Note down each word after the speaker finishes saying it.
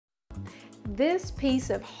This piece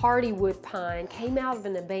of hardywood pine came out of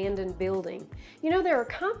an abandoned building. You know, there are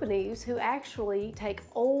companies who actually take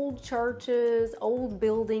old churches, old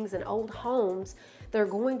buildings, and old homes that are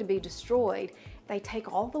going to be destroyed. They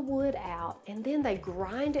take all the wood out and then they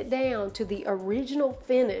grind it down to the original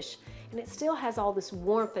finish, and it still has all this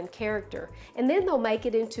warmth and character. And then they'll make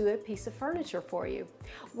it into a piece of furniture for you.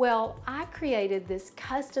 Well, I created this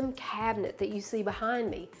custom cabinet that you see behind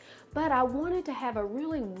me, but I wanted to have a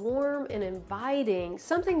really warm and inviting,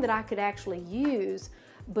 something that I could actually use,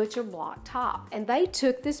 butcher block top. And they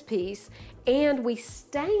took this piece and we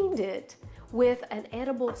stained it with an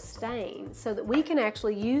edible stain so that we can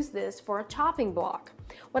actually use this for a chopping block.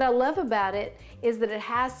 What I love about it is that it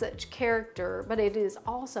has such character, but it is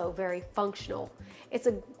also very functional. It's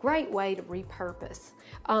a great way to repurpose.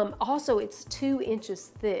 Also, it's 2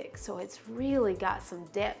 inches thick, so it's really got some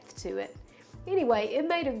depth to it. Anyway, it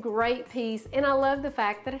made a great piece, and I love the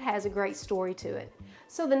fact that it has a great story to it.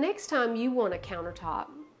 So the next time you want a countertop,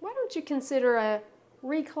 why don't you consider a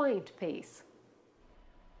reclaimed piece?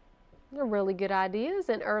 They're really good ideas,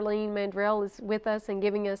 and Irlene Mandrell is with us and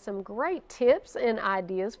giving us some great tips and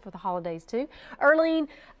ideas for the holidays too. Irlene,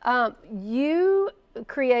 you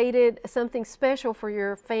created something special for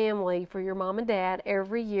your family, for your mom and dad,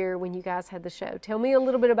 every year when you guys had the show. Tell me a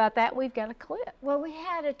little bit about that. We've got a clip. Well, we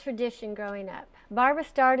had a tradition growing up. Barbara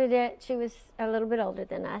started it, she was a little bit older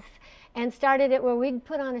than us, and started it where we'd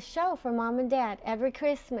put on a show for mom and dad every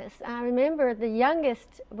Christmas. I remember the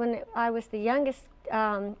youngest, when I was the youngest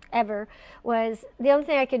ever, was the only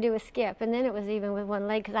thing I could do was skip, and then it was even with one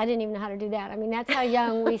leg because I didn't even know how to do that. I mean, that's how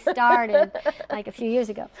young we started, like a few years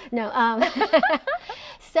ago. No.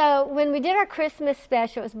 So when we did our Christmas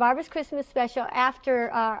special, it was Barbara's Christmas special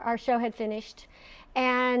after our show had finished.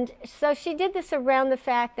 And so she did this around the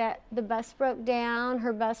fact that the bus broke down,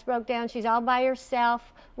 her bus broke down. She's all by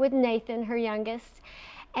herself with Nathan, her youngest,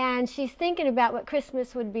 and she's thinking about what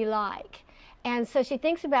Christmas would be like. And so she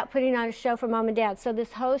thinks about putting on a show for mom and dad. So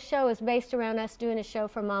this whole show is based around us doing a show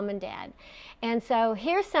for mom and dad. And so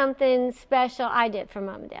here's something special I did for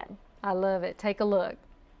mom and dad. I love it. Take a look.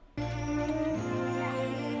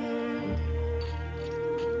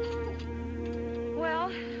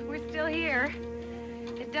 Well, we're still here.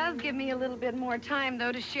 It does give me a little bit more time,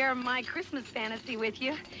 though, to share my Christmas fantasy with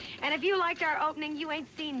you. And if you liked our opening, you ain't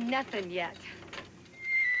seen nothing yet.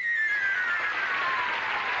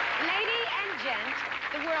 Lady and gent,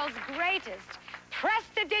 the world's greatest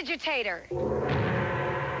prestidigitator.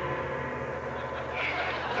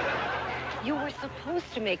 You were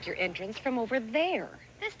supposed to make your entrance from over there.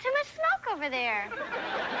 There's too much smoke over there.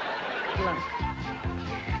 Good luck.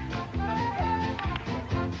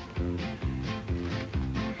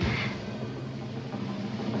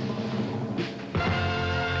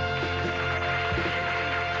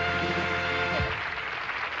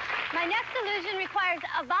 My next illusion requires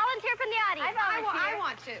a volunteer from the audience. I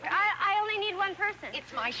want to. I only need one person.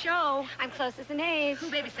 It's my show. I'm closest in age. Who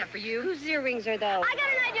babysat for you? Whose earrings are those? I got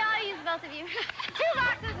an idea. I'll use both of you. 2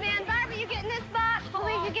 boxes, man. Barbara, you get in this box.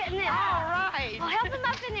 Louise, you get in this. All right. Well, help them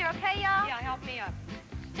up in there, okay, y'all? Yeah, help me up.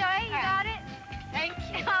 Joey, you got it? Thank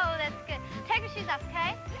you. Oh, that's good. Take your shoes off,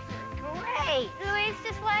 okay? Great. Louise,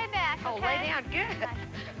 just lay back, okay? Oh, lay down. Good.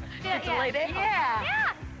 Good, To lay down. Yeah.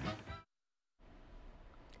 Yeah.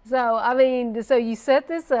 So, I mean, so you set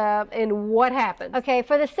this up, and what happened? Okay,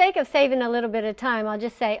 for the sake of saving a little bit of time, I'll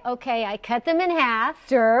just say, okay, I cut them in half.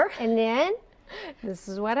 Sure. And then? This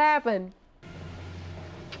is what happened.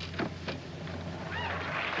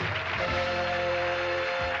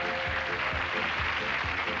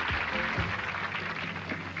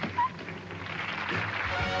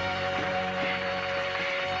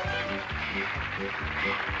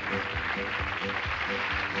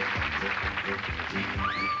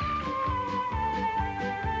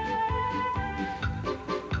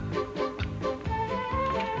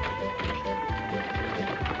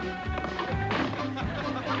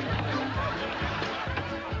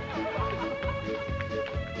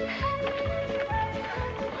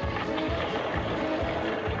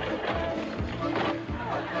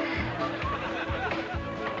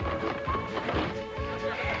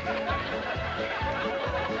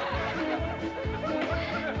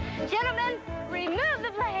 Gentlemen, remove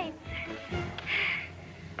the blades.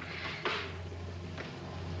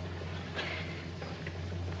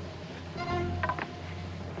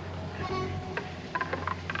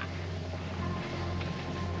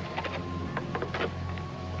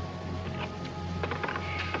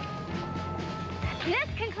 This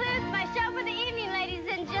concludes my show for the evening, ladies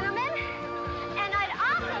and gentlemen. And I'd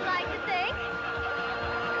also like to thank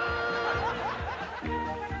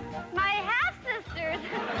my half-sisters.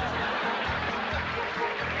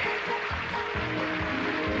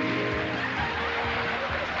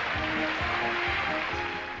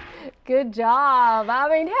 Good job. I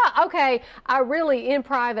mean, okay, I really, in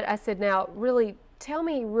private, I said, now, really, tell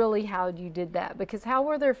me really how you did that, because how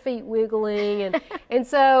were their feet wiggling? And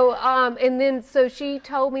so, so she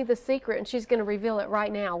told me the secret, and she's going to reveal it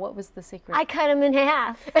right now. What was the secret? I cut them in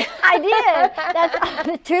half. I did. That's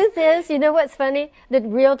the truth is, you know what's funny? The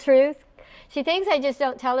real truth. She thinks I just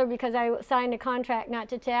don't tell her because I signed a contract not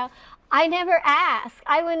to tell. I never asked.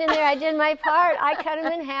 I went in there, I did my part. I cut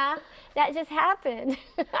them in half. That just happened.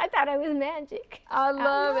 I thought I was magic. I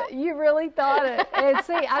love it. You really thought it. And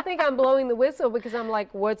see, I think I'm blowing the whistle because I'm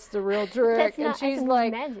like, what's the real trick? And she's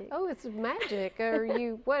like, magic. Oh, it's magic.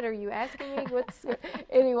 What are you asking me?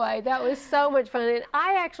 Anyway, that was so much fun. And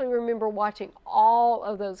I actually remember watching all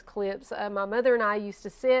of those clips. My mother and I used to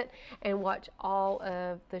sit and watch all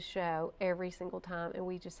of the show every single time. And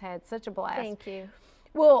we just had such a blast. Thank you.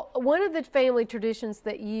 Well, one of the family traditions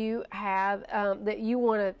that you have that you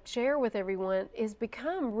want to share with everyone is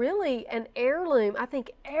become really an heirloom. I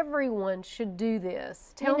think everyone should do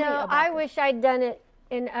this. Tell me about I this. wish I'd done it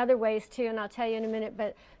in other ways too, and I'll tell you in a minute,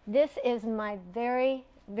 but this is my very,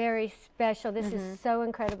 very special. This is so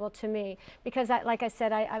incredible to me because, like I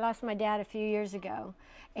said, I lost my dad a few years ago,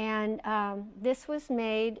 and this was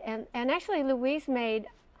made, and actually Louise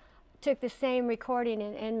took the same recording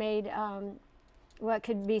and made what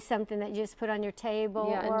could be something that you just put on your table.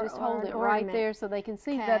 Yeah, and just hold it right there so they can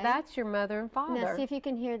see that that's your mother and father. Now see if you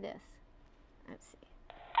can hear this. Let's see.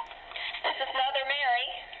 This is Mother Mary.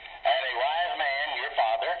 And a wise man, your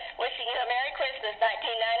father. Wishing you a Merry Christmas,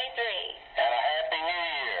 1993. And a Happy New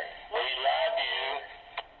Year. We love you.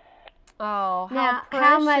 Oh, now, precious.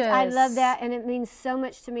 how much I love that, and it means so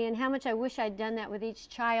much to me, and how much I wish I'd done that with each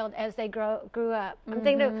child as they grew up. I'm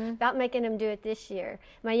thinking about making them do it this year.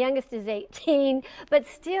 My youngest is 18, but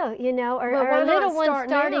still, you know, or a little one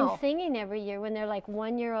starting singing every year when they're like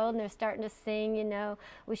 1 year old and they're starting to sing, you know,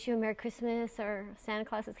 wish you a Merry Christmas or Santa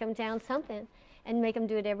Claus is coming down, something, and make them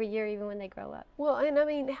do it every year even when they grow up. Well, and I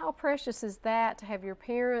mean, how precious is that to have your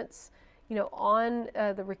parents, you know, on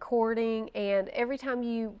the recording, and every time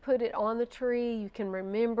you put it on the tree, you can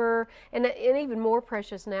remember, and even more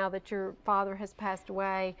precious now that your father has passed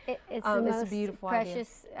away. It's the most a beautiful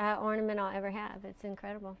precious ornament I'll ever have. It's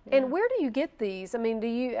incredible. Yeah. And where do you get these? I mean, do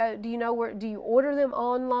you know where? Do you order them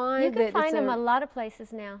online? You can find them a lot of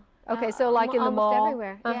places now. Okay, so like in the mall, almost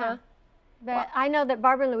everywhere. Yeah. But I know that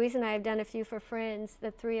Barbara and Louise and I have done a few for friends, the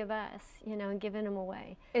three of us, you know, and given them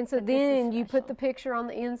away. And so then you put the picture on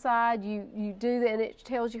the inside, you do that, and it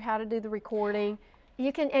tells you how to do the recording.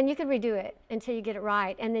 You can redo it until you get it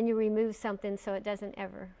right, and then you remove something so it doesn't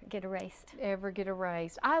ever get erased.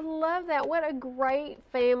 I love that. What a great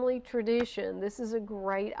family tradition. This is a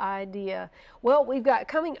great idea. Well, we've got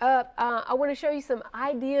coming up, I want to show you some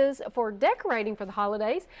ideas for decorating for the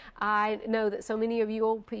holidays. I know that so many of you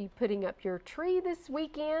will be putting up your tree this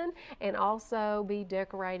weekend and also be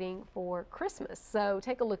decorating for Christmas. So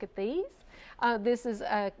take a look at these. This is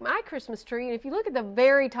my Christmas tree, and if you look at the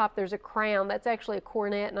very top, there's a crown. That's actually a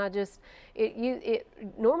coronet, and it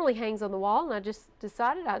normally hangs on the wall, and I just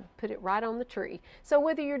decided I'd put it right on the tree. So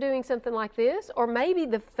whether you're doing something like this, or maybe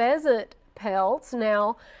the pheasant pelts.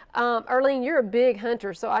 Now, Irlene, you're a big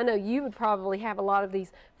hunter, so I know you would probably have a lot of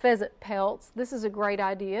these pheasant pelts. This is a great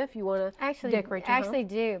idea if you want to decorate your home. Actually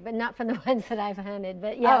do, but not from the ones that I've hunted.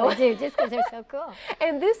 But yeah, I do, just because they're so cool.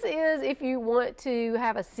 And this is if you want to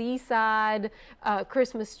have a seaside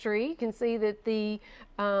Christmas tree. You can see that the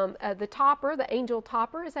topper, the angel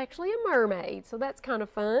topper, is actually a mermaid. So that's kind of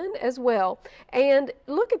fun as well. And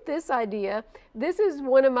look at this idea. This is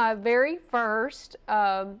one of my very first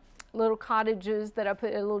little cottages that I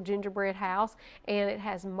put in a little gingerbread house, and it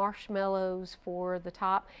has marshmallows for the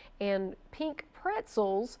top and pink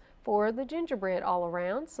pretzels for the gingerbread all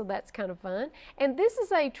around, so that's kind of fun. And this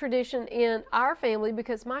is a tradition in our family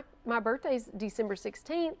because my birthday's December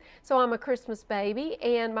 16th, so I'm a Christmas baby,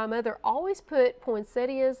 and my mother always put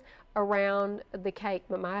poinsettias around the cake,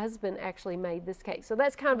 but my husband actually made this cake. So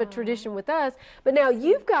that's kind of a tradition with us. But now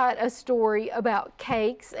you've got a story about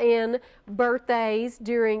cakes and birthdays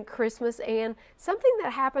during Christmas and something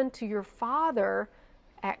that happened to your father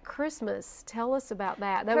at Christmas. Tell us about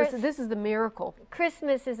that. This is the miracle.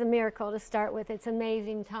 Christmas is a miracle to start with. It's an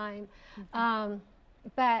amazing time.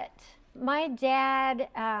 But my dad,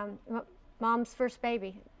 Mom's first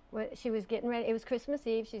baby, she was getting ready. It was Christmas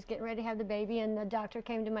Eve. She's getting ready to have the baby, and the doctor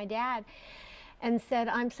came to my dad and said,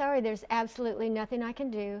 "I'm sorry, there's absolutely nothing I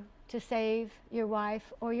can do to save your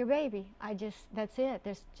wife or your baby. That's it.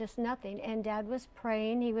 There's just nothing." And Dad was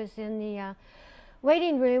praying. He was in the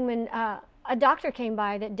waiting room when a doctor came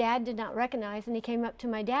by that Dad did not recognize, and he came up to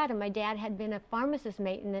my dad, and my dad had been a pharmacist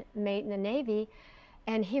mate in the Navy,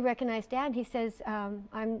 And he recognized Dad, and he says,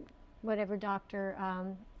 I'm whatever doctor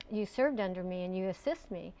you served under me and you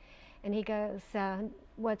assist me. And he goes,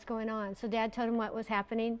 what's going on? So Dad told him what was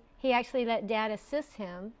happening. He actually let Dad assist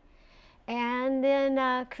him. And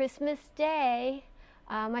then Christmas Day,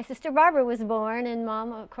 my sister Barbara was born, and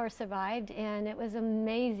Mom, of course, survived. And it was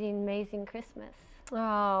amazing, amazing Christmas.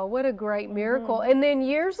 Oh, what a great miracle. And then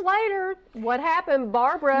years later, what happened?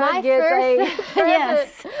 Barbara gets a present.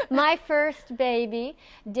 Yes, my first baby,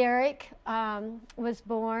 Derek, was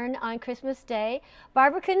born on Christmas Day.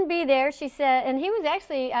 Barbara couldn't be there, she said, and he was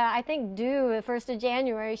actually, I think, due the 1st of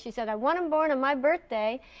January. She said, I want him born on my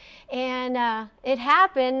birthday. And it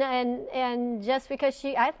happened, and just because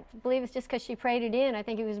I believe it's just because she prayed it in. I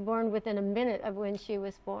think he was born within a minute of when she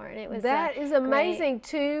was born. It was That is amazing. Great.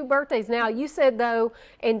 2 birthdays. Now, you said, though,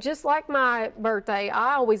 and just like my birthday,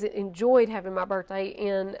 I always enjoyed having my birthday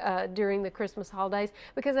in during the Christmas holidays,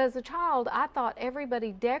 because as a child, I thought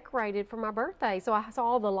everybody decorated for my birthday. So I saw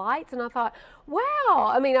all the lights, and I thought, wow.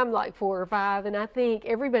 I mean, I'm like 4 or 5, and I think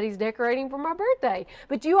everybody's decorating for my birthday.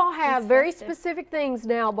 But you all have very specific things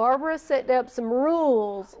now. Barbara set up some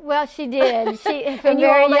rules. Well, she did. She from and you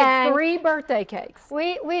very all young. make 3 birthday cakes.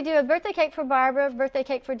 We do a birthday cake for Barbara, a birthday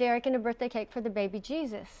cake for Derek, and a birthday cake for the baby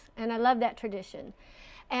Jesus. And I love that tradition.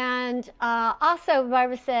 And also,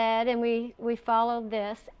 Barbara said, and we followed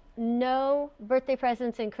this, no birthday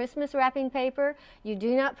presents in Christmas wrapping paper. You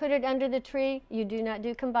do not put it under the tree. You do not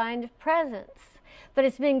do combined presents. But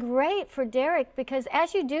it's been great for Derek, because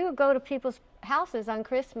as you do go to people's houses on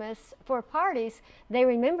Christmas for parties, they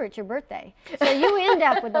remember it's your birthday. So you end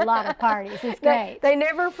up with a lot of parties. It's great. They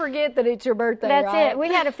never forget that it's your birthday, That's right? it. We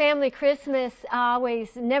had a family Christmas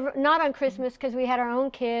always, never, not on Christmas because we had our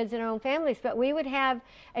own kids and our own families, but we would have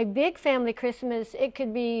a big family Christmas. It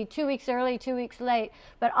could be 2 weeks early, 2 weeks late,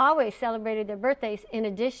 but always celebrated their birthdays in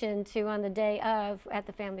addition to on the day of at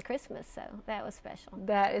the family Christmas. So that was special.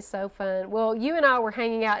 That is so fun. Well, you and I were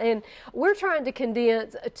hanging out, and we're trying to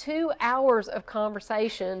condense 2 hours of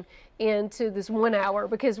conversation into this 1 hour,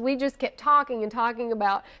 because we just kept talking and talking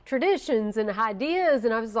about traditions and ideas,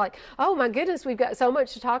 and I was like, oh my goodness, we've got so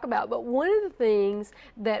much to talk about. But one of the things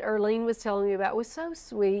that Irlene was telling me about was so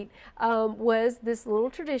sweet, was this little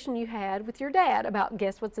tradition you had with your dad about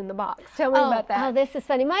guess what's in the box. Tell me about that. Oh, this is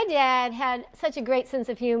funny. My dad had such a great sense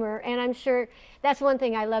of humor, and I'm sure that's one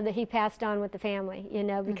thing I love that he passed on with the family, you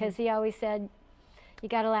know, because he always said, you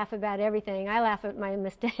got to laugh about everything. I laugh at my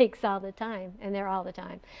mistakes all the time, and they're all the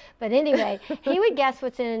time. But anyway, he would guess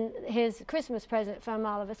what's in his Christmas present from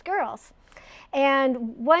all of us girls.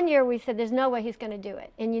 And one year we said, there's no way he's going to do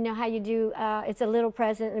it. And you know how you do, it's a little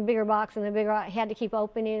present in a bigger box, and the bigger, he had to keep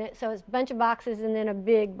opening it. So it's a bunch of boxes and then a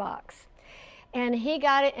big box. And he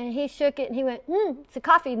got it, and he shook it, and he went, it's a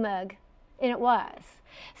coffee mug. And it was.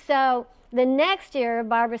 So the next year,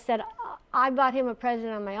 Barbara said, I bought him a present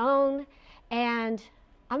on my own. And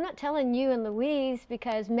I'm not telling you and Louise,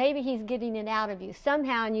 because maybe he's getting it out of you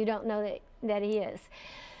somehow, and you don't know that he is.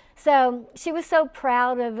 So she was so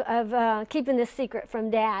proud of keeping this secret from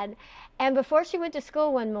Dad. And before she went to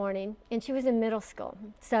school one morning, and she was in middle school,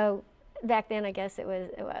 so back then I guess it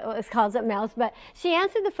was called something else, but she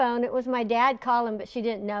answered the phone. It was my dad calling, but she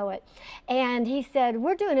didn't know it. And he said,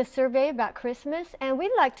 we're doing a survey about Christmas, and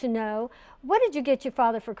we'd like to know, what did you get your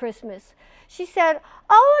father for Christmas? She said,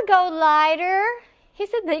 oh, a gold lighter. He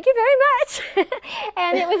said, thank you very much.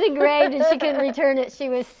 And it was engraved, and she couldn't return it. She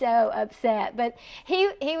was so upset. But he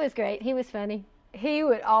was great. He was funny. He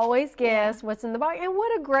would always guess what's in the box. And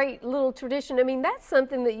what a great little tradition. I mean, that's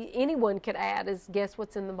something that anyone could add, is guess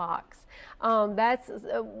what's in the box. That's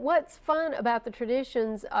what's fun about the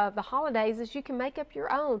traditions of the holidays, is you can make up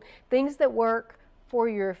your own things that work for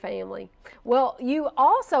your family. Well, we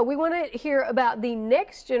want to hear about the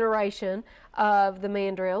next generation of the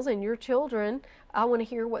Mandrells and your children. I want to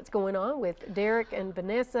hear what's going on with Derek and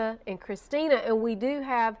Vanessa and Christina, and we do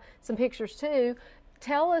have some pictures too.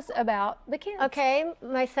 Tell us about the kids. Okay,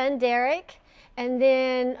 my son Derek, and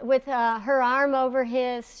then with her arm over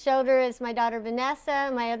his shoulder is my daughter Vanessa,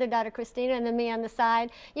 my other daughter Christina, and then me on the side.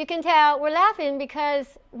 You can tell we're laughing because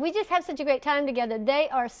we just have such a great time together. They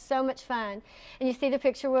are so much fun. And you see the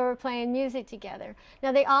picture where we're playing music together.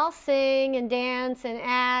 Now they all sing and dance and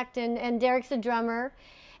act, and Derek's a drummer.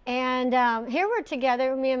 And here we're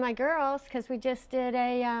together, me and my girls, because we just did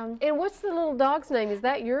a... And what's the little dog's name? Is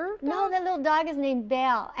that your dog? No, that little dog is named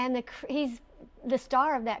Belle, and he's the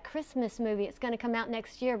star of that Christmas movie. It's going to come out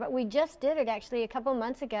next year, but we just did it actually a couple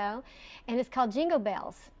months ago, and it's called Jingle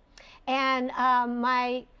Bells. And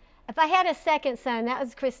if I had a second son, that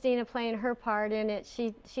was Christina playing her part in it.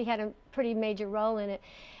 She had a pretty major role in it.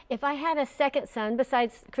 If I had a second son,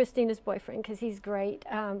 besides Christina's boyfriend, because he's great,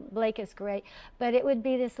 Blake is great, but it would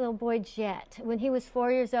be this little boy Jet. When he was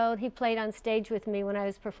 4 years old, he played on stage with me when I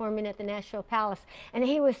was performing at the Nashville Palace, and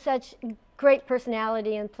he was such great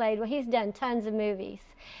personality and played. Well, he's done tons of movies,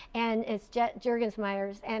 and it's Jet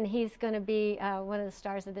Juergensmeyer's, and he's going to be one of the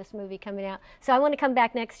stars of this movie coming out. So I want to come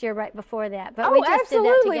back next year right before that. But we just absolutely.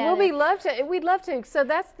 Did that together. Well, we'd love to. So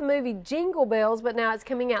that's the movie Jingle Bells, but now it's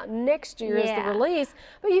coming out next year as the release.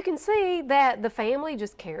 But you can see that the family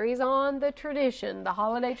just carries on the tradition, the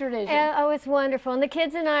holiday tradition. Oh, it's wonderful. And the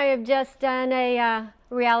kids and I have just done a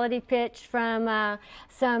reality pitch from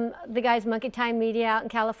the guys Monkey Time Media out in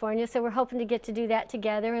California, so we're hoping to get to do that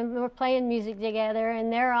together, and we're playing music together,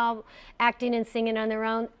 and they're all acting and singing on their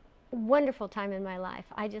own. Wonderful time in my life.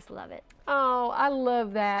 I just love it. Oh, I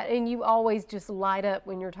love that. And you always just light up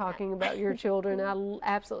when you're talking about your children. I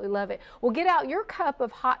absolutely love it. Well, get out your cup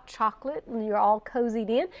of hot chocolate and you're all cozied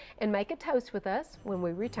in, and make a toast with us when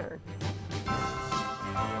we return.